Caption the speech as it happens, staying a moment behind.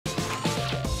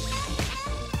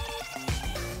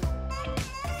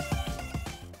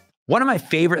One of my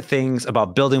favorite things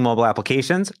about building mobile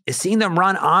applications is seeing them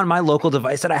run on my local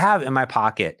device that I have in my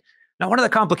pocket. Now, one of the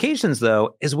complications,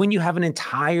 though, is when you have an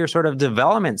entire sort of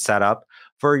development setup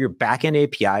for your backend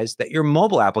APIs that your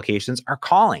mobile applications are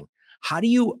calling. How do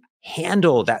you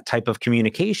handle that type of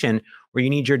communication where you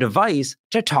need your device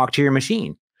to talk to your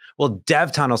machine? Well,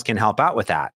 dev tunnels can help out with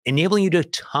that, enabling you to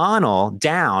tunnel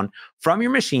down from your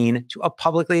machine to a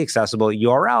publicly accessible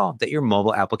URL that your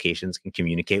mobile applications can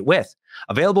communicate with.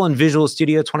 Available in Visual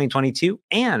Studio 2022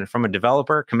 and from a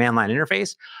developer command line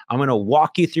interface, I'm going to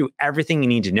walk you through everything you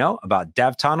need to know about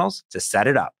dev tunnels to set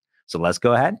it up. So let's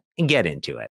go ahead and get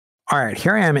into it. All right,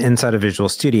 here I am inside of Visual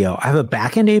Studio. I have a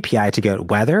backend API to get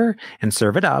weather and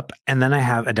serve it up. And then I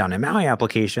have a dotnet MAUI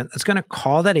application that's going to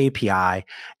call that API,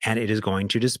 and it is going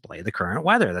to display the current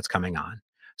weather that's coming on.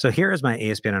 So here is my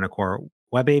ASP.NET Core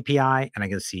web API, and I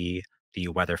can see the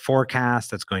weather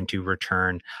forecast that's going to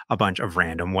return a bunch of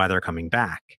random weather coming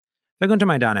back. If I go into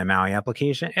my dotnet MAUI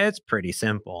application, it's pretty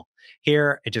simple.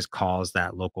 Here, it just calls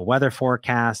that local weather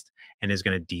forecast and is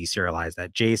going to deserialize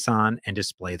that JSON and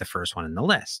display the first one in the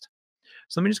list.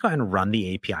 So let me just go ahead and run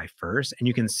the API first, and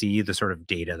you can see the sort of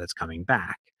data that's coming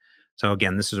back. So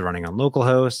again, this is running on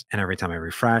localhost, and every time I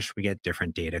refresh, we get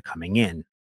different data coming in.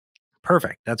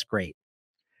 Perfect, that's great.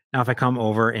 Now, if I come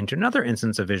over into another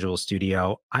instance of Visual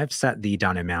Studio, I've set the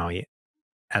dotnet MAUI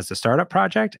as the startup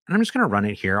project, and I'm just going to run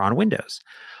it here on Windows.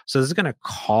 So this is going to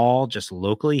call just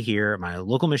locally here, my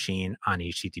local machine on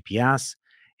HTTPS,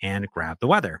 and grab the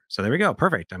weather. So there we go,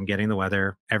 perfect. I'm getting the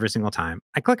weather every single time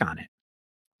I click on it.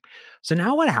 So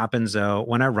now what happens though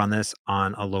when I run this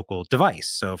on a local device?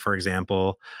 So for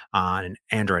example, on an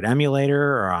Android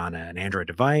emulator or on an Android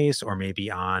device, or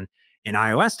maybe on an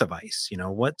iOS device,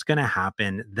 what's going to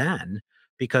happen then?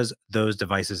 Because those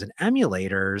devices and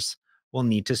emulators will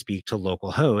need to speak to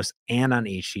localhost and on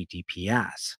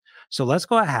HTTPS. So let's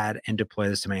go ahead and deploy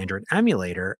this to my Android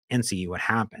emulator and see what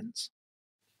happens.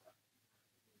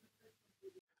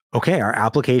 Okay, our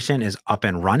application is up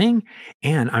and running,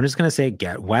 and I'm just going to say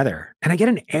get weather, and I get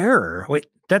an error. Wait,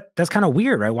 that's kind of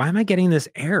weird, right? Why am I getting this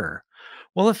error?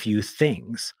 Well, a few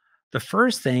things. The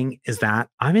first thing is that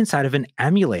I'm inside of an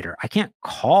emulator. I can't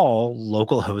call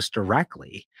localhost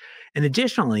directly. And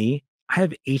additionally, I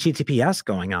have HTTPS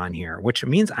going on here, which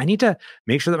means I need to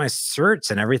make sure that my certs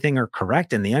and everything are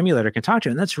correct and the emulator can talk to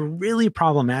it. And that's really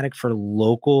problematic for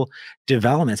local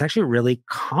development. It's actually really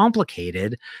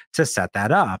complicated to set that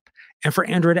up. And for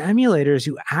Android emulators,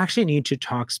 you actually need to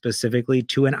talk specifically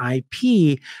to an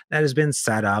IP that has been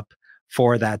set up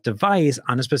for that device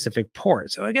on a specific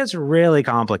port. So it gets really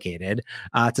complicated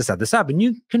to set this up. And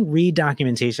you can read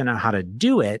documentation on how to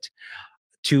do it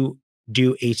to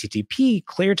do HTTP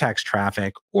clear text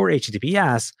traffic or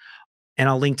HTTPS, and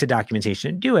I'll link to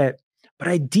documentation to do it. But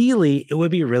ideally, it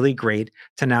would be really great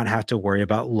to not have to worry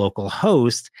about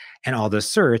localhost and all the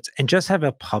certs and just have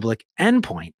a public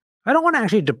endpoint. I don't want to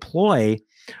actually deploy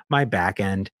my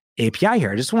backend API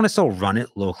here. I just want to still run it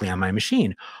locally on my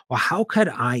machine. Well, how could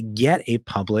I get a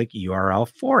public URL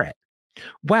for it?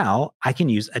 Well, I can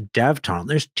use a dev tunnel.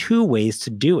 There's two ways to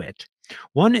do it.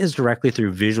 One is directly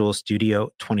through Visual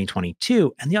Studio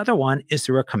 2022, and the other one is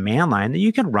through a command line that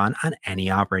you can run on any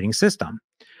operating system.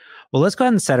 Well, let's go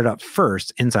ahead and set it up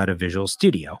first inside of Visual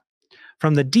Studio.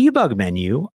 From the debug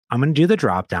menu, I'm going to do the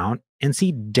dropdown and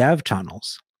see dev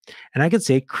tunnels. And I can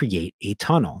say create a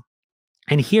tunnel.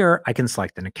 And here I can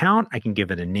select an account. I can give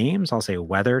it a name. So I'll say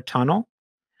weather tunnel.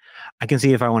 I can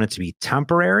see if I want it to be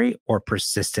temporary or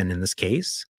persistent in this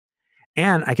case.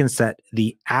 And I can set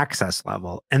the access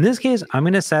level. In this case, I'm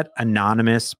going to set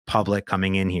anonymous public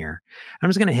coming in here. I'm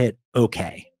just going to hit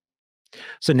OK.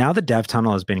 So now the dev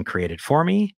tunnel has been created for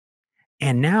me.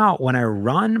 And now when I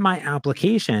run my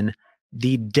application,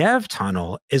 the dev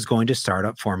tunnel is going to start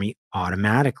up for me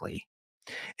automatically.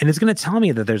 And it's going to tell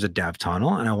me that there's a dev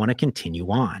tunnel and I want to continue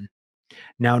on.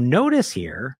 Now notice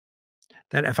here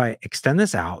that if I extend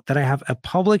this out, that I have a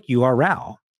public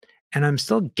URL and I'm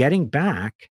still getting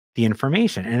back the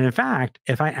information. And in fact,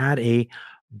 if I add a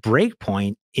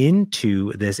breakpoint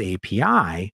into this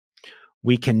API,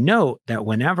 we can note that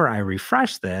whenever I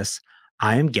refresh this,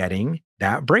 I am getting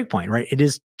that breakpoint, right? It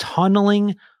is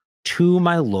tunneling to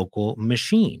my local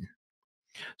machine.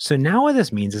 So now what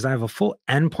this means is I have a full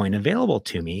endpoint available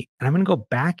to me, and I'm going to go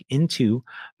back into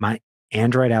my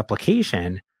Android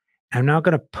application. And I'm now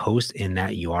going to post in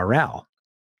that URL.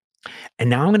 And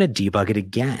now I'm going to debug it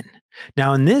again.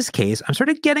 Now, in this case, I'm sort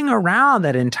of getting around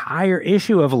that entire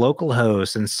issue of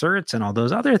localhost and certs and all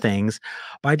those other things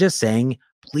by just saying,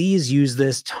 please use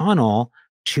this tunnel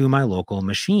to my local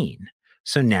machine.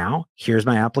 So now here's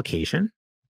my application.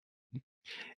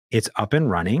 It's up and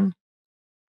running.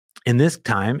 In this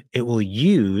time, it will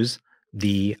use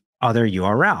the other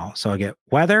URL. So I get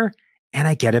weather and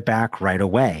I get it back right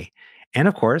away. And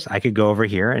of course, I could go over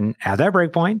here and add that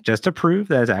breakpoint just to prove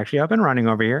that it's actually up and running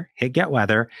over here. Hit get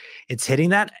weather. It's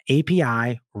hitting that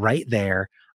API right there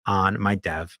on my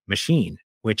dev machine,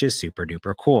 which is super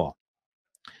duper cool.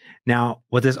 Now,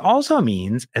 what this also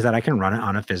means is that I can run it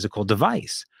on a physical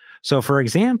device. So, for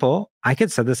example, I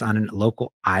could set this on a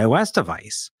local iOS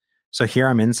device. So here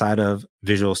I'm inside of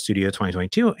Visual Studio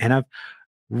 2022, and I've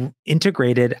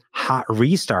integrated hot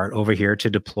restart over here to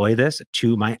deploy this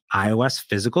to my iOS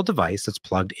physical device that's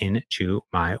plugged into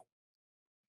my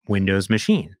Windows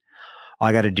machine. All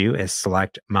I got to do is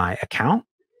select my account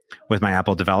with my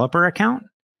Apple developer account,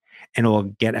 and it will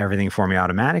get everything for me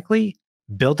automatically,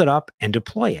 build it up, and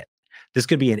deploy it. This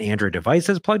could be an Android device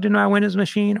that's plugged into my Windows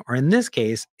machine, or in this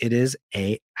case, it is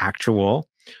a actual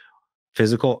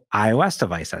physical iOS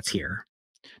device that's here.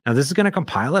 Now, this is going to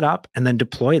compile it up and then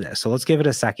deploy this. So let's give it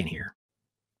a second here.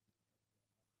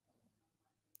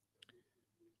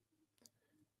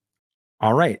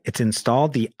 All right, it's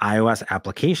installed the iOS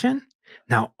application.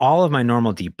 Now, all of my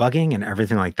normal debugging and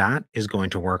everything like that is going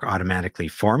to work automatically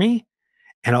for me.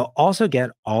 And I'll also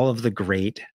get all of the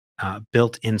great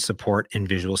built-in support in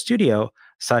Visual Studio,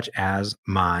 such as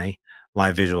my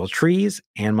live visual trees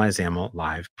and my XAML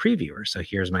live previewer. So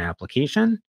here's my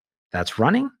application that's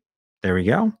running. There we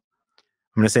go. I'm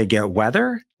going to say get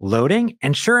weather, loading,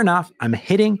 and sure enough, I'm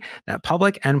hitting that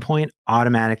public endpoint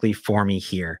automatically for me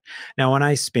here. Now, when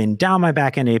I spin down my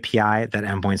backend API, that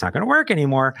endpoint's not going to work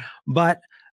anymore, but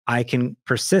I can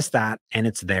persist that and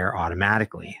it's there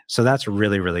automatically. So that's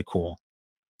really, really cool.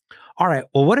 All right,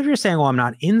 well, what if you're saying, well, I'm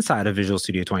not inside of Visual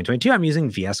Studio 2022, I'm using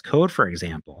VS Code, for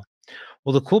example.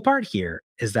 Well, the cool part here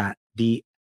is that the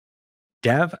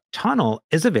Dev Tunnel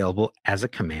is available as a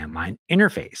command line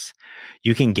interface.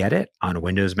 You can get it on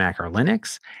Windows, Mac, or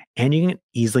Linux, and you can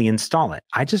easily install it.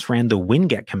 I just ran the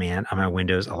winget command on my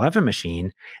Windows 11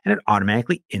 machine, and it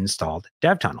automatically installed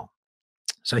Dev Tunnel.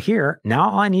 So here, now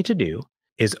all I need to do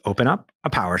is open up a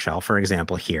PowerShell, for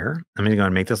example, here. I'm going to go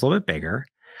and make this a little bit bigger.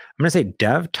 I'm going to say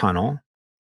Dev Tunnel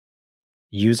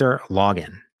user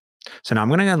login. So now I'm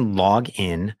going to log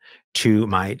in to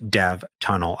my Dev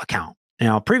Tunnel account.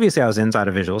 Now, previously I was inside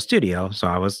of Visual Studio, so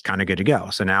I was kind of good to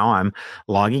go. So now I'm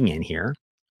logging in here.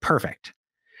 Perfect.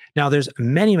 Now there's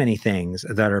many, many things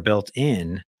that are built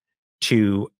in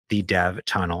to the Dev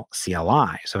Tunnel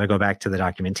CLI. So if I go back to the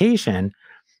documentation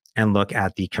and look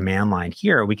at the command line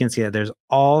here, we can see that there's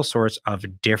all sorts of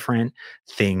different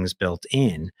things built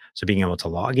in. So being able to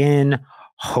log in,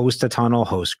 host a tunnel,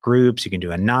 host groups, you can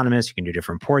do anonymous, you can do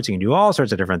different ports, you can do all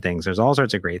sorts of different things. There's all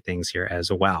sorts of great things here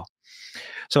as well.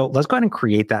 So let's go ahead and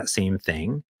create that same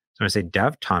thing. So I'm going to say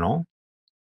dev tunnel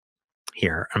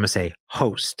here. I'm going to say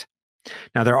host.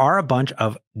 Now there are a bunch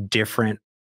of different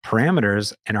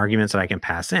parameters and arguments that I can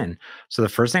pass in. So the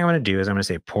first thing I'm going to do is I'm going to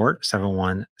say port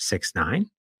 7169.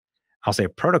 I'll say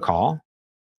protocol,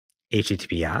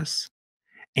 HTTPS.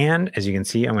 And as you can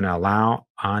see, I'm going to allow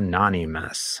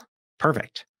anonymous.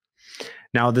 Perfect.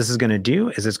 Now what this is going to do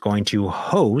is it's going to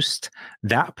host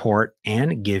that port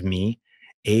and give me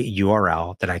a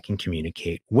URL that I can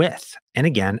communicate with. And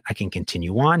again, I can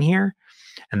continue on here,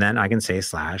 and then I can say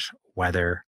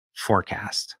 /weather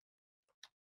forecast.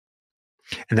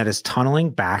 And that is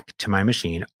tunneling back to my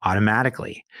machine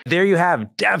automatically. There you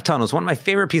have Dev Tunnels, one of my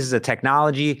favorite pieces of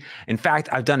technology. In fact,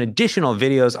 I've done additional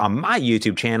videos on my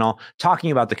YouTube channel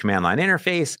talking about the command line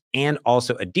interface and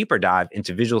also a deeper dive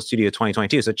into Visual Studio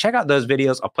 2022. So check out those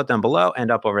videos. I'll put them below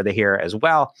and up over here as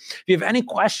well. If you have any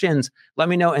questions, let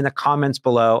me know in the comments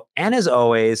below. And as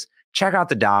always, check out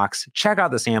the docs, check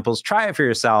out the samples, try it for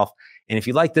yourself. And if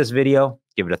you like this video,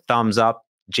 give it a thumbs up.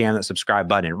 Jam that subscribe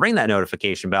button and ring that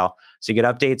notification bell so you get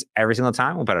updates every single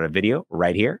time we put out a video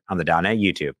right here on the .NET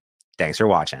YouTube. Thanks for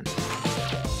watching.